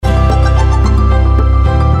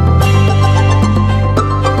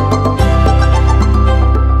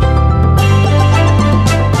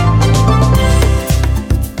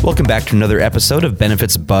back to another episode of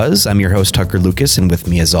Benefits Buzz. I'm your host, Tucker Lucas, and with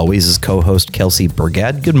me, as always, is co-host Kelsey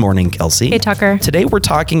Burgad. Good morning, Kelsey. Hey, Tucker. Today, we're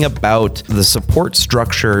talking about the support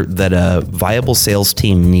structure that a viable sales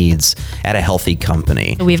team needs at a healthy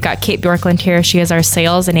company. We've got Kate Bjorklund here. She is our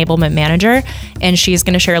Sales Enablement Manager, and she's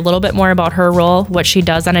going to share a little bit more about her role, what she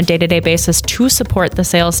does on a day-to-day basis to support the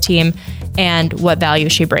sales team, and what value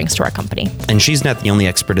she brings to our company. And she's not the only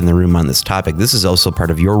expert in the room on this topic. This is also part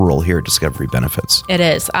of your role here at Discovery Benefits. It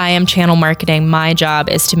is. I am channel marketing. My job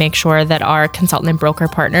is to make sure that our consultant and broker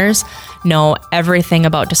partners know everything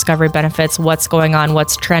about Discovery Benefits, what's going on,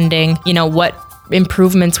 what's trending, what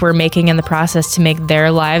improvements we're making in the process to make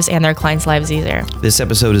their lives and their clients' lives easier. This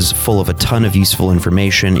episode is full of a ton of useful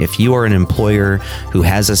information. If you are an employer who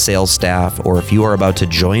has a sales staff, or if you are about to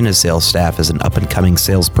join a sales staff as an up-and-coming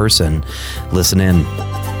salesperson, listen in.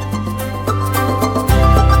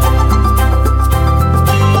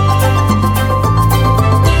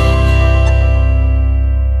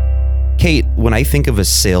 Kate, when I think of a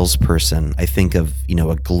salesperson, I think of,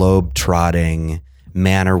 a globe-trotting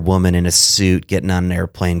man or woman in a suit getting on an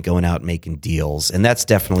airplane, going out making deals. And that's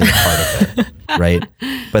definitely a part of it, right?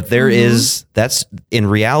 But that's in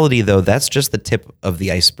reality, though, that's just the tip of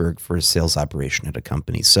the iceberg for a sales operation at a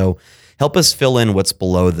company. So help us fill in what's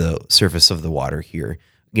below the surface of the water here.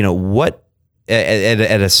 What,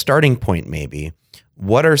 at a starting point, maybe,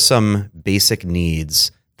 what are some basic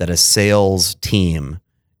needs that a sales team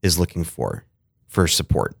is looking for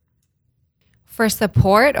support? For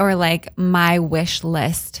support, or like my wish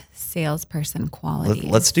list salesperson qualities?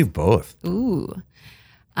 Let's do both. Ooh.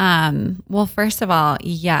 Well, first of all,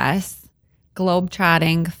 yes,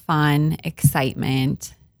 globetrotting, fun,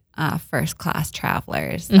 excitement, first-class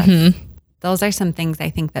travelers. Those are some things I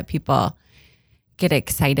think that people get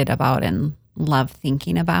excited about and love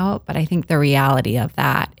thinking about. But I think the reality of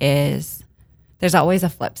that is there's always a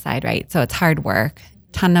flip side, right? So it's hard work,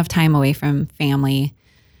 ton of time away from family,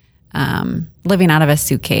 living out of a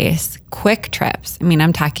suitcase, quick trips. I mean,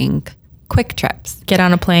 I'm talking quick trips. Get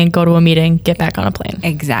on a plane, go to a meeting, get back on a plane.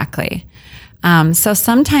 Exactly. So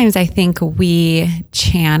sometimes I think we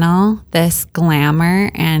channel this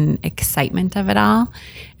glamour and excitement of it all.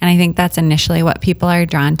 And I think that's initially what people are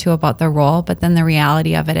drawn to about the role. But then the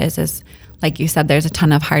reality of it is like you said, there's a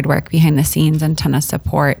ton of hard work behind the scenes and ton of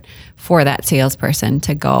support for that salesperson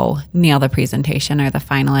to go nail the presentation or the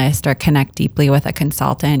finalist or connect deeply with a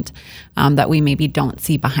consultant that we maybe don't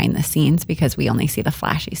see behind the scenes because we only see the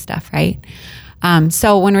flashy stuff, right?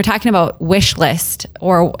 So when we're talking about wish list,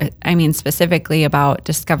 or I mean specifically about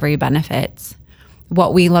Discovery Benefits,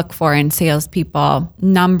 what we look for in salespeople,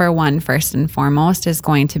 number one, first and foremost, is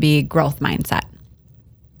going to be growth mindset.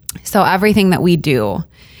 So everything that we do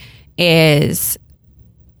is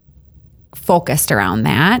focused around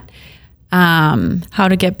that. How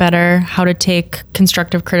to get better, how to take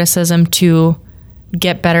constructive criticism to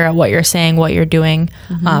get better at what you're saying, what you're doing,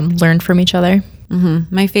 learn from each other.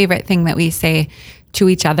 My favorite thing that we say to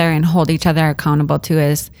each other and hold each other accountable to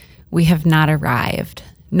is we have not arrived.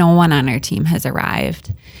 No one on our team has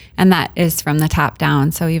arrived. And that is from the top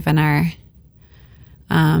down. So even our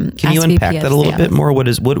Can you unpack that a little bit more? What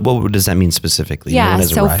does that mean specifically? Yeah,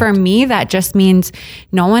 so for me, that just means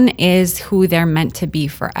no one is who they're meant to be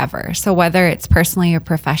forever. So whether it's personally or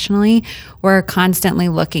professionally, we're constantly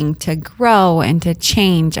looking to grow and to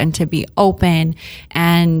change and to be open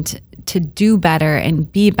and to do better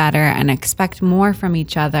and be better and expect more from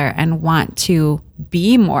each other and want to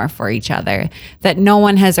be more for each other, that no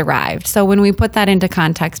one has arrived. So when we put that into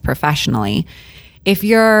context professionally, if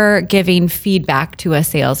you're giving feedback to a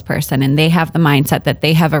salesperson and they have the mindset that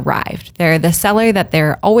they have arrived, they're the seller that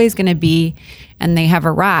they're always going to be, and they have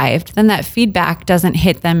arrived, then that feedback doesn't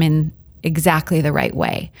hit them in exactly the right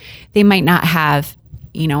way. They might not have,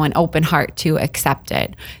 an open heart to accept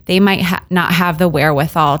it. They might not have the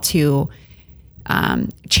wherewithal to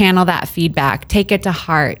channel that feedback, take it to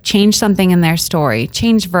heart, change something in their story,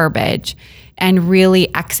 change verbiage, and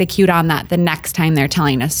really execute on that the next time they're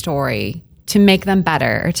telling a story, to make them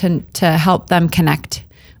better, or to help them connect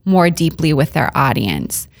more deeply with their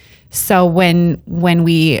audience. So when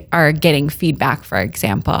we are getting feedback, for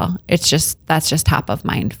example, that's just top of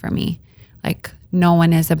mind for me. Like, no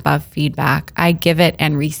one is above feedback. I give it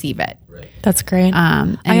and receive it. Right. That's great.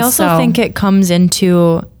 I also think it comes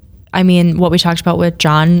into, what we talked about with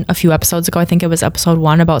John a few episodes ago. I think it was episode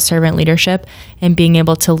 1 about servant leadership and being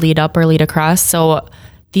able to lead up or lead across. So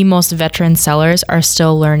the most veteran sellers are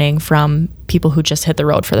still learning from people who just hit the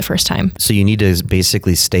road for the first time. So you need to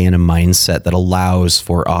basically stay in a mindset that allows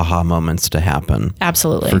for aha moments to happen.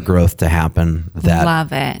 Absolutely. For growth to happen.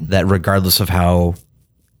 Love it. That regardless of how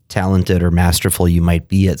talented or masterful you might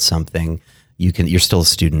be at something, you're still a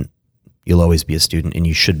student. You'll always be a student, and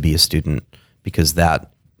you should be a student, because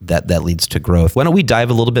that leads to growth. Why don't we dive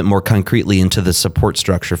a little bit more concretely into the support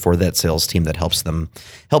structure for that sales team that helps them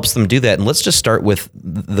do that? And let's just start with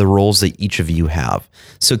the roles that each of you have.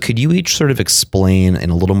 So could you each sort of explain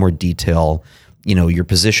in a little more detail, your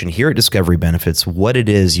position here at Discovery Benefits, what it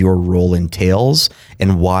is your role entails,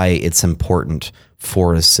 and why it's important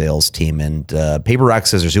for a sales team? And paper, rock,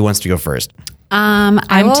 scissors, who wants to go first? I'm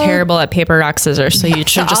terrible at paper, rock, scissors, so you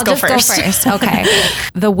should just go first. Okay.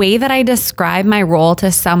 The way that I describe my role to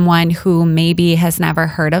someone who maybe has never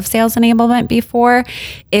heard of sales enablement before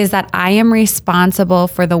is that I am responsible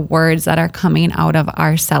for the words that are coming out of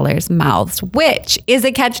our sellers' mouths, which is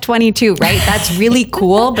a catch-22, right? That's really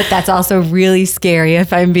cool, but that's also really scary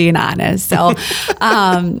if I'm being honest. So,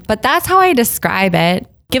 but that's how I describe it.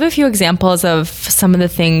 Give a few examples of some of the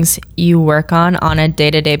things you work on a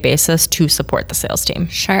day-to-day basis to support the sales team.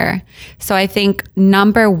 Sure. So I think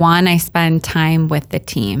number one, I spend time with the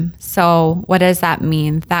team. So what does that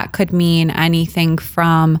mean? That could mean anything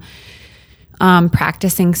from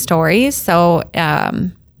practicing stories. So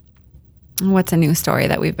what's a new story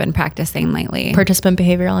that we've been practicing lately? Participant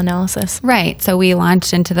behavioral analysis. Right. So we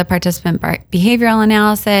launched into the participant behavioral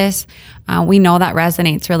analysis. We know that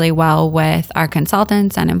resonates really well with our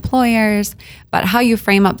consultants and employers, but how you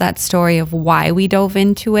frame up that story of why we dove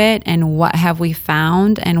into it and what have we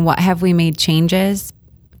found and what have we made changes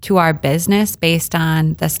to our business based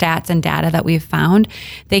on the stats and data that we've found,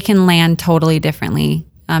 they can land totally differently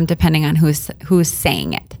depending on who's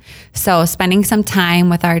saying it. So spending some time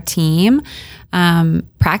with our team,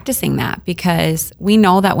 practicing that, because we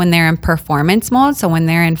know that when they're in performance mode, so when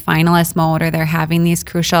they're in finalist mode or they're having these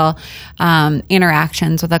crucial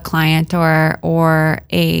interactions with a client or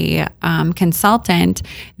a consultant,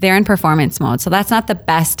 they're in performance mode. So that's not the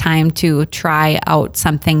best time to try out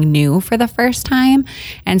something new for the first time.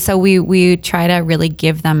 And so we try to really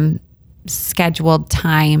give them scheduled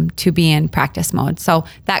time to be in practice mode. So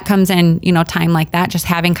that comes in, time like that, just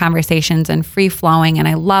having conversations and free flowing. And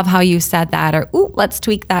I love how you said that, or, let's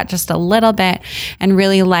tweak that just a little bit, and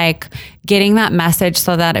really like getting that message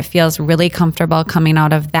so that it feels really comfortable coming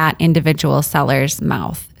out of that individual seller's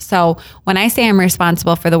mouth. So when I say I'm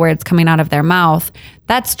responsible for the words coming out of their mouth,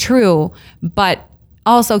 that's true, but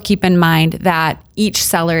also keep in mind that each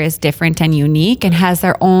seller is different and unique and has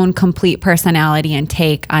their own complete personality and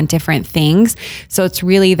take on different things. So it's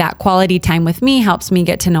really that quality time with me helps me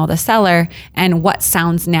get to know the seller and what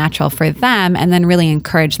sounds natural for them, and then really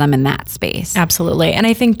encourage them in that space. Absolutely. And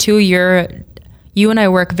I think too, you and I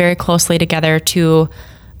work very closely together to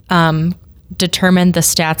determine the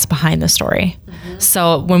stats behind the story. Mm-hmm.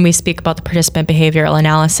 So when we speak about the participant behavioral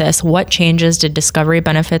analysis, what changes did Discovery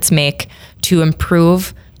Benefits make to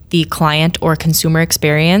improve the client or consumer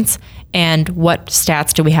experience, and what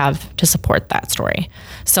stats do we have to support that story?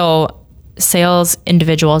 So sales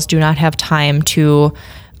individuals do not have time to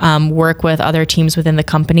work with other teams within the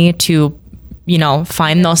company to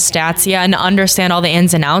find those stats, and understand all the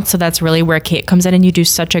ins and outs. So that's really where Kate comes in, and you do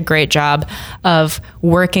such a great job of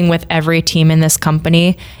working with every team in this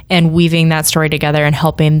company and weaving that story together and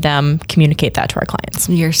helping them communicate that to our clients.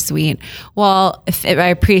 You're sweet. Well, I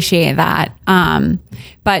appreciate that.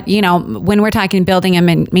 But when we're talking building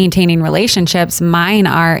and maintaining relationships, mine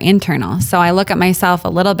are internal. So I look at myself a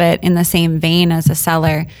little bit in the same vein as a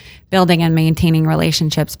seller, building and maintaining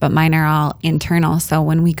relationships, but mine are all internal. So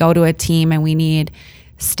when we go to a team and we need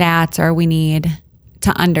stats, or we need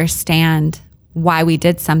to understand why we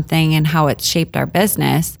did something and how it's shaped our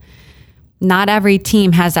business, not every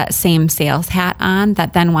team has that same sales hat on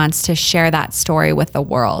that then wants to share that story with the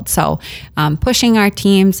world. So pushing our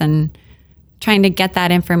teams and trying to get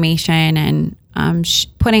that information and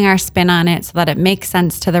putting our spin on it so that it makes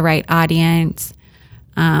sense to the right audience.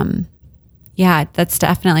 That's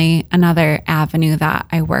definitely another avenue that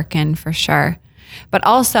I work in for sure. But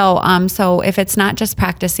also, so if it's not just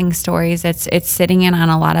practicing stories, it's sitting in on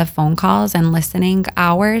a lot of phone calls and listening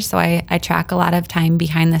hours. So I track a lot of time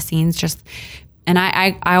behind the scenes, and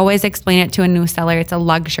I always explain it to a new seller. It's a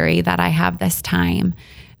luxury that I have this time.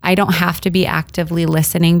 I don't have to be actively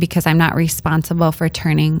listening because I'm not responsible for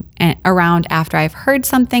turning around after I've heard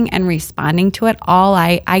something and responding to it.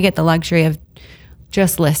 I get the luxury of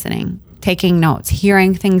just listening, taking notes,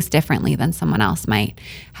 hearing things differently than someone else might.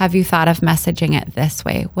 Have you thought of messaging it this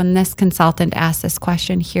way? When this consultant asks this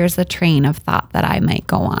question, here's a train of thought that I might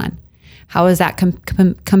go on. How is that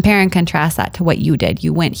compare and contrast that to what you did?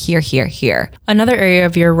 You went here, here, here. Another area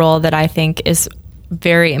of your role that I think is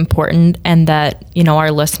very important, and that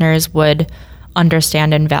our listeners would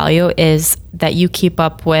understand and value is that you keep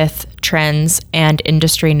up with trends and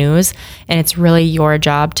industry news. And it's really your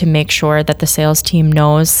job to make sure that the sales team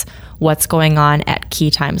knows what's going on at key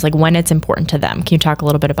times, like when it's important to them. Can you talk a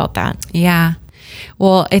little bit about that? Yeah.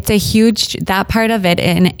 Well, it's a huge, that part of it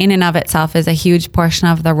in and of itself is a huge portion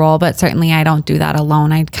of the role, but certainly I don't do that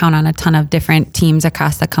alone. I count on a ton of different teams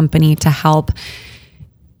across the company to help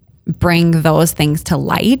bring those things to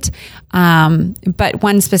light. But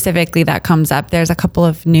one specifically that comes up, there's a couple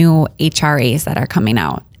of new HRAs that are coming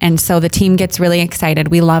out. And so the team gets really excited.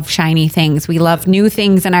 We love shiny things. We love new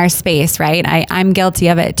things in our space, right? I'm guilty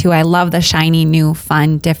of it too. I love the shiny, new,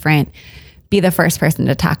 fun, different, be the first person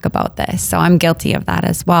to talk about this. So I'm guilty of that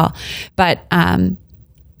as well. But,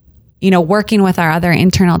 working with our other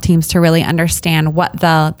internal teams to really understand what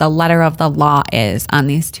the letter of the law is on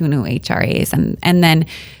these two new HRAs. And then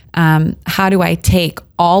how do I take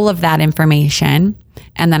all of that information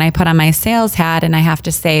and then I put on my sales hat and I have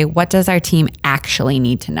to say, what does our team actually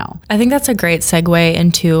need to know? I think that's a great segue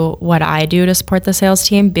into what I do to support the sales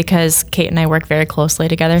team, because Kate and I work very closely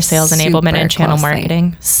together, sales enablement and channel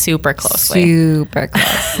marketing, super closely. Super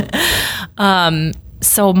close.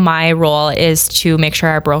 So my role is to make sure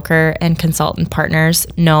our broker and consultant partners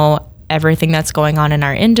know everything that's going on in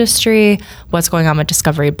our industry, what's going on with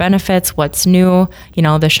Discovery Benefits, what's new,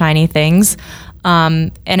 the shiny things.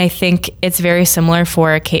 And I think it's very similar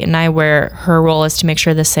for Kate and I, where her role is to make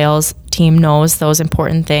sure the sales team knows those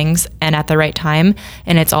important things and at the right time.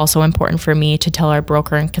 And it's also important for me to tell our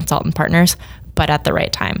broker and consultant partners, but at the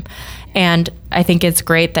right time. And I think it's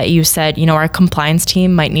great that you said, our compliance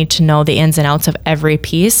team might need to know the ins and outs of every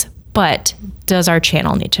piece, but does our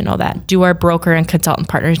channel need to know that? Do our broker and consultant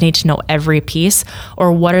partners need to know every piece?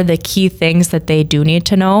 Or what are the key things that they do need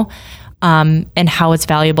to know? And how it's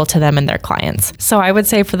valuable to them and their clients. So I would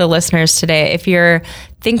say for the listeners today, if you're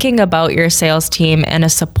thinking about your sales team and a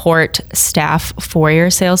support staff for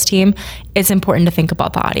your sales team, it's important to think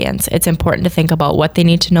about the audience. It's important to think about what they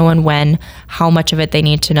need to know and when, how much of it they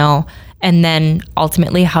need to know, and then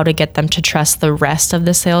ultimately how to get them to trust the rest of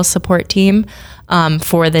the sales support team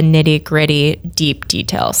for the nitty-gritty, deep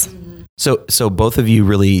details. So both of you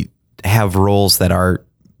really have roles that are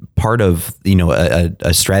part of,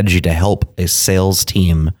 a strategy to help a sales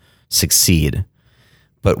team succeed.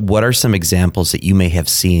 But what are some examples that you may have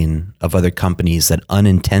seen of other companies that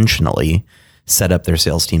unintentionally set up their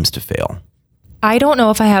sales teams to fail? I don't know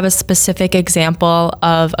if I have a specific example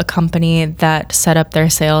of a company that set up their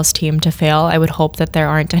sales team to fail. I would hope that there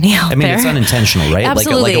aren't any out there. It's unintentional, right?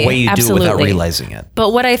 Absolutely. Like a way you do it without realizing it.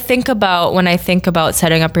 But what I think about when I think about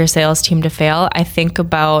setting up your sales team to fail, I think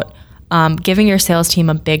about giving your sales team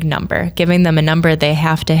a big number, giving them a number they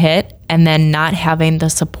have to hit, and then not having the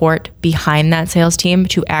support behind that sales team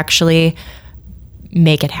to actually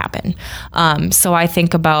make it happen. So I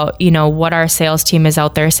think about, what our sales team is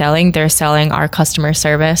out there selling. They're selling our customer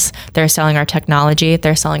service. They're selling our technology.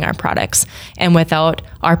 They're selling our products. And without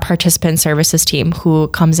our participant services team who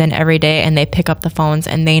comes in every day and they pick up the phones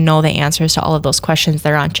and they know the answers to all of those questions,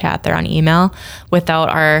 they're on chat, they're on email. Without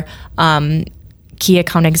our key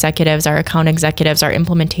account executives, our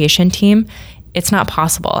implementation team, it's not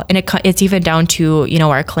possible. And it's even down to,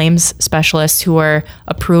 our claims specialists who are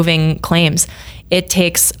approving claims. It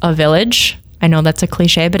takes a village. I know that's a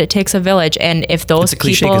cliche, but it takes a village. And if those it's a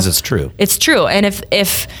cliche because it's true. It's true. And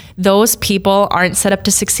if those people aren't set up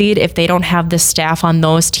to succeed, if they don't have the staff on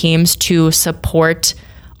those teams to support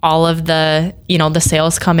all of the, the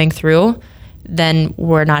sales coming through, then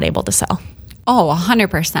we're not able to sell. Oh,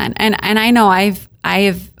 100%. And I know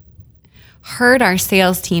I've heard our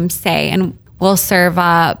sales team say, and we'll serve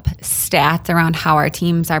up stats around how our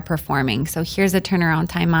teams are performing. So here's a turnaround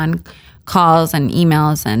time on calls and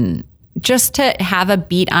emails, and just to have a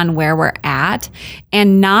beat on where we're at,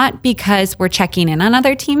 and not because we're checking in on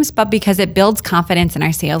other teams, but because it builds confidence in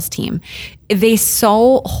our sales team. They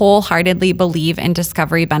so wholeheartedly believe in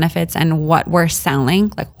Discovery Benefits and what we're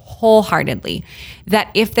selling, like wholeheartedly,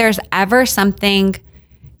 that if there's ever something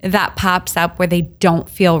that pops up where they don't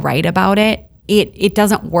feel right about it, it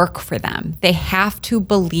doesn't work for them. They have to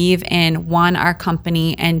believe in 1, our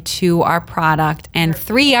company, and 2, our product, and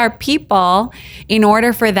 3, our people, in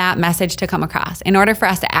order for that message to come across, in order for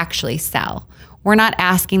us to actually sell. We're not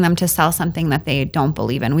asking them to sell something that they don't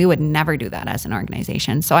believe in. We would never do that as an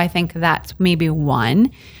organization. So I think that's maybe one,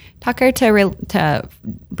 Tucker, to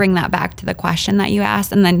bring that back to the question that you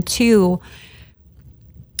asked. And then 2,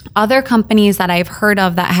 other companies that I've heard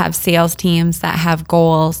of that have sales teams that have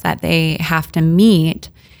goals that they have to meet,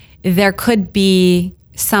 there could be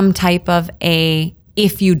some type of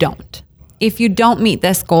if you don't meet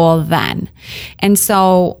this goal, then. And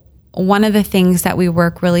so one of the things that we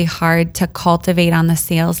work really hard to cultivate on the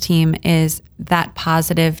sales team is that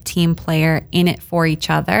positive team player in it for each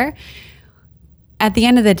other. At the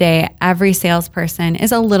end of the day, every salesperson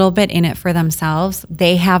is a little bit in it for themselves.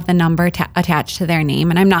 They have the number attached to their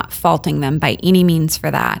name, and I'm not faulting them by any means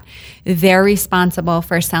for that. They're responsible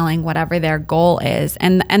for selling whatever their goal is.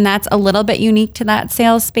 And that's a little bit unique to that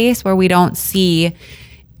sales space where we don't see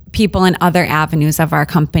people in other avenues of our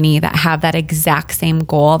company that have that exact same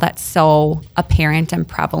goal that's so apparent and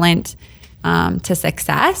prevalent to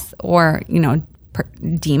success or,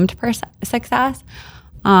 deemed success.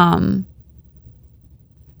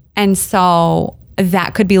 And so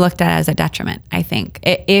that could be looked at as a detriment, I think.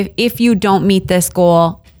 If you don't meet this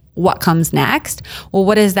goal, what comes next? Well,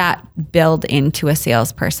 what does that build into a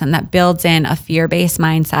salesperson? That builds in a fear-based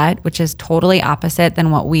mindset, which is totally opposite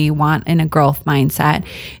than what we want in a growth mindset.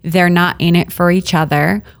 They're not in it for each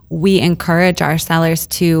other. We encourage our sellers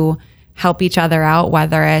to help each other out,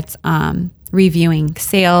 whether it's reviewing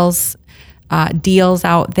sales deals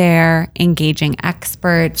out there, engaging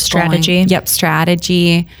experts,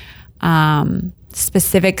 strategy,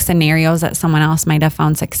 specific scenarios that someone else might have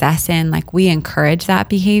found success in. Like, we encourage that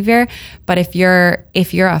behavior. But if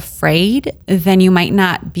you're afraid, then you might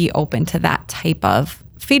not be open to that type of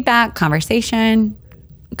feedback, conversation,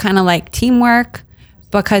 kind of like teamwork,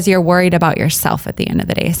 because you're worried about yourself at the end of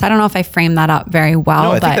the day. So I don't know if I framed that up very well.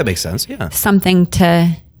 No, I think that makes sense. Yeah. Something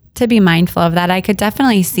to be mindful of that I could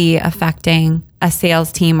definitely see affecting a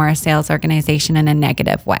sales team or a sales organization in a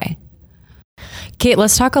negative way. Kate,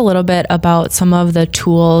 let's talk a little bit about some of the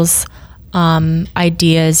tools,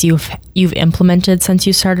 ideas you've implemented since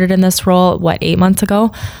you started in this role, 8 months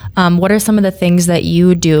ago? What are some of the things that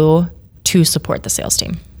you do to support the sales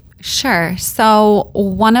team? Sure. So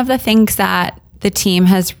one of the things that the team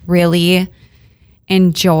has really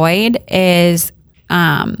enjoyed is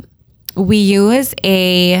we use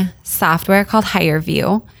a software called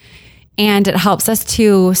HireVue, and it helps us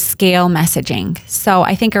to scale messaging. So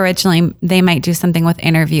I think originally they might do something with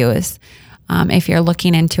interviews. If you're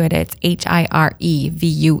looking into it, it's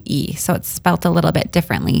HireVue. So it's spelt a little bit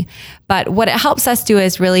differently. But what it helps us do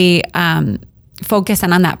is really focus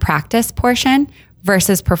on that practice portion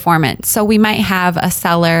versus performance. So we might have a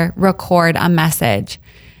seller record a message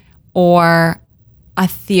or a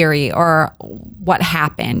theory or what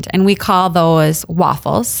happened, and we call those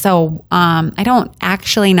waffles. So I don't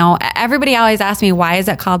actually know. Everybody always asks me, why is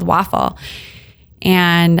it called waffle?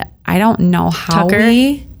 And I don't know how.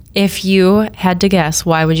 Tucker, if you had to guess,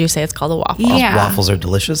 why would you say it's called a waffle? Yeah. Waffles are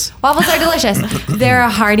delicious. Waffles are delicious. They're a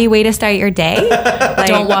hearty way to start your day. Like,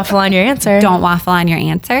 don't waffle on your answer. Don't waffle on your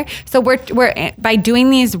answer. So we're by doing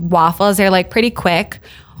these waffles, they're like pretty quick.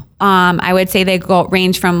 I would say they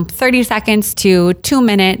range from 30 seconds to 2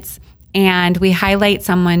 minutes, and we highlight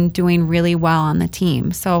someone doing really well on the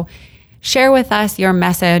team. So share with us your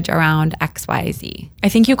message around XYZ. I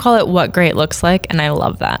think you call it what great looks like, and I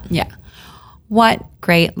love that. Yeah. What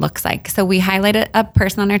great looks like. So we highlight a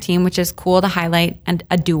person on our team, which is cool to highlight, and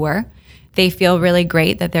a doer. They feel really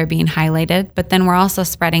great that they're being highlighted, but then we're also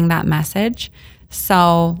spreading that message.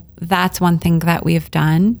 So that's one thing that we've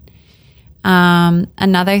done.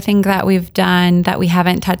 Another thing that we've done that we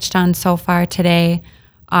haven't touched on so far today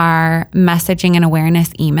are messaging and awareness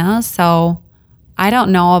emails. So I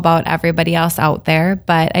don't know about everybody else out there,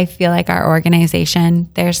 but I feel like our organization,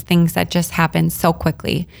 there's things that just happen so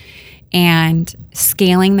quickly. And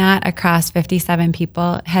scaling that across 57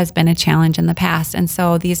 people has been a challenge in the past. And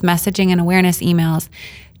so these messaging and awareness emails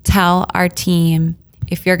tell our team,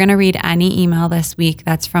 if you're going to read any email this week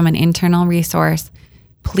that's from an internal resource,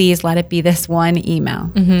 please let it be this one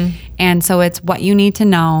email. Mm-hmm. And so it's what you need to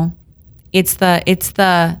know. It's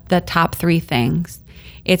the top 3 things.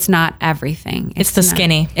 It's not everything. It's the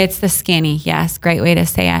skinny. It's the skinny. Yes. Great way to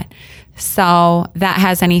say it. So that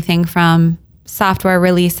has anything from software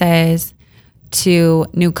releases to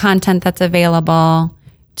new content that's available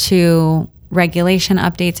to regulation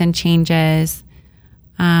updates and changes.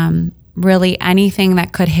 Really anything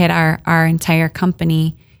that could hit our entire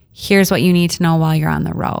company. Here's what you need to know while you're on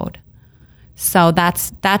the road. So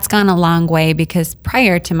that's gone a long way, because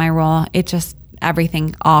prior to my role,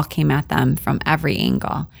 everything all came at them from every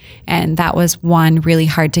angle. And that was, 1, really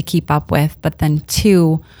hard to keep up with. But then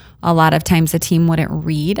 2, a lot of times the team wouldn't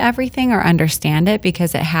read everything or understand it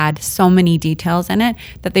because it had so many details in it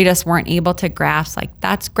that they just weren't able to grasp. Like,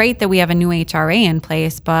 that's great that we have a new HRA in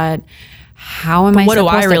place, but how am I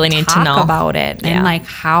supposed to talk about it? And like,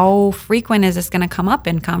 how frequent is this going to come up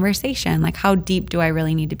in conversation? Like, how deep do I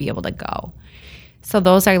really need to be able to go? So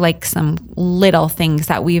those are like some little things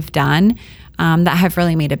that we've done that have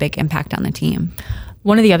really made a big impact on the team.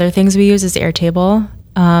 One of the other things we use is Airtable.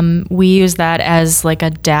 We use that as like a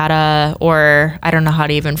data, or I don't know how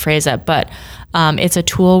to even phrase it, but it's a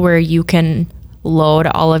tool where you can load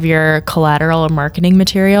all of your collateral or marketing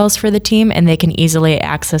materials for the team, and they can easily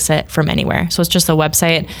access it from anywhere. So it's just a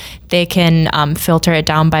website. They can filter it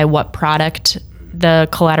down by what product the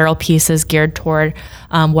collateral piece is geared toward,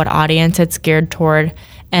 what audience it's geared toward,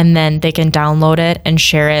 and then they can download it and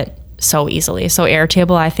share it so easily. So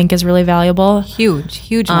Airtable, I think, is really valuable. Huge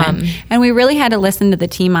win. And we really had to listen to the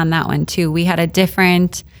team on that one too. We had a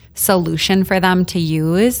different solution for them to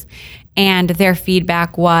use, and their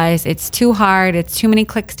feedback was, it's too hard, it's too many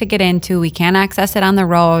clicks to get into, we can't access it on the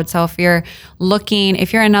road. So if you're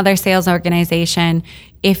another sales organization,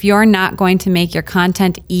 if you're not going to make your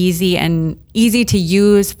content easy to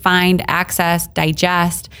use, find, access,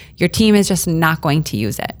 digest, your team is just not going to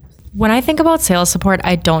use it. When I think about sales support,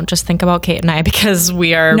 I don't just think about Kate and I, because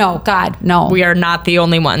we are... No, God, no. We are not the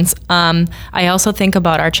only ones. I also think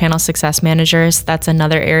about our channel success managers. That's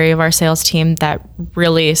another area of our sales team that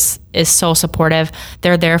really is so supportive.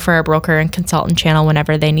 They're there for our broker and consultant channel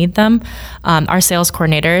whenever they need them. Our sales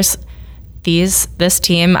coordinators, this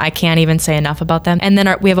team, I can't even say enough about them. And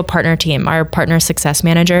then we have a partner team, our partner success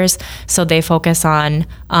managers. So they focus on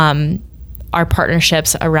our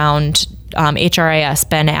partnerships around HRIS,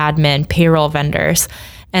 Ben admin, payroll vendors.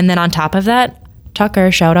 And then on top of that, Tucker,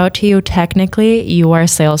 shout out to you. Technically, you are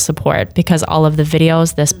sales support, because all of the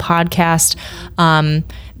videos, this podcast,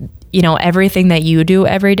 everything that you do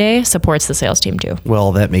every day supports the sales team too.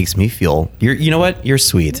 Well, that makes me feel, you know what? You're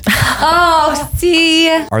sweet. Oh, see.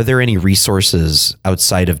 Are there any resources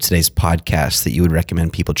outside of today's podcast that you would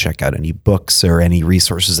recommend people check out? Any books or any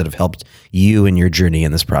resources that have helped you in your journey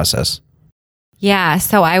in this process? Yeah,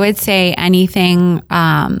 so I would say anything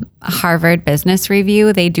Harvard Business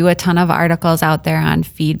Review. They do a ton of articles out there on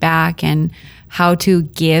feedback and how to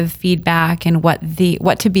give feedback and what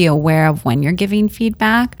to be aware of when you're giving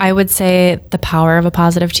feedback. I would say The Power of a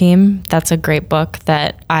Positive Team. That's a great book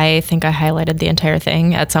that I think I highlighted the entire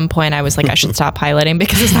thing. At some point, I was like, I should stop highlighting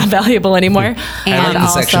because it's not valuable anymore. And the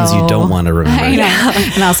sections you don't want to remember. I know.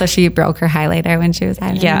 And also, she broke her highlighter when she was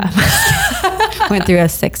highlighting. Yeah. Went through a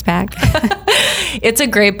 6-pack. It's a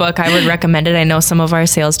great book. I would recommend it. I know some of our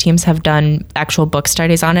sales teams have done actual book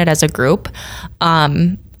studies on it as a group.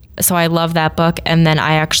 So I love that book. And then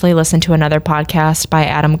I actually listened to another podcast by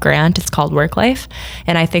Adam Grant. It's called Work Life.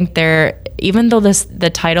 And I think even though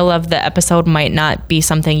the title of the episode might not be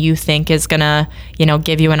something you think is gonna,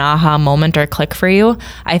 give you an aha moment or click for you,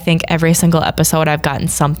 I think every single episode I've gotten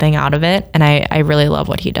something out of it. And I really love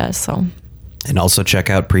what he does. So. And also check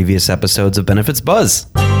out previous episodes of Benefits Buzz.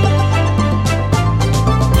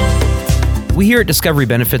 We here at Discovery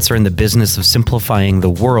Benefits are in the business of simplifying the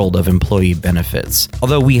world of employee benefits.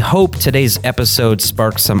 Although we hope today's episode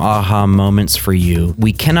sparks some aha moments for you,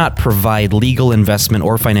 we cannot provide legal, investment,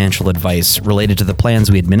 or financial advice related to the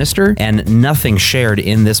plans we administer, and nothing shared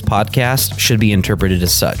in this podcast should be interpreted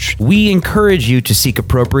as such. We encourage you to seek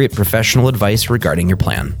appropriate professional advice regarding your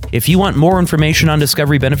plan. If you want more information on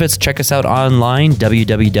Discovery Benefits, check us out online,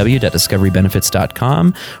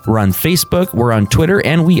 www.discoverybenefits.com. We're on Facebook, we're on Twitter,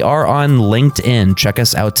 and we are on LinkedIn. Check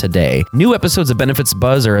us out today. New episodes of Benefits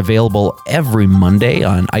Buzz are available every Monday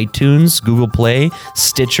on iTunes, Google Play,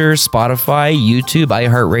 Stitcher, Spotify, YouTube,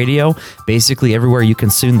 iHeartRadio, basically everywhere you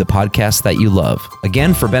consume the podcast that you love.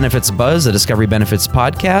 Again, for Benefits Buzz, a Discovery Benefits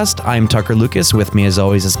podcast, I'm Tucker Lucas. With me as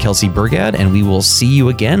always is Kelsey Burgad, and we will see you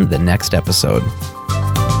again the next episode.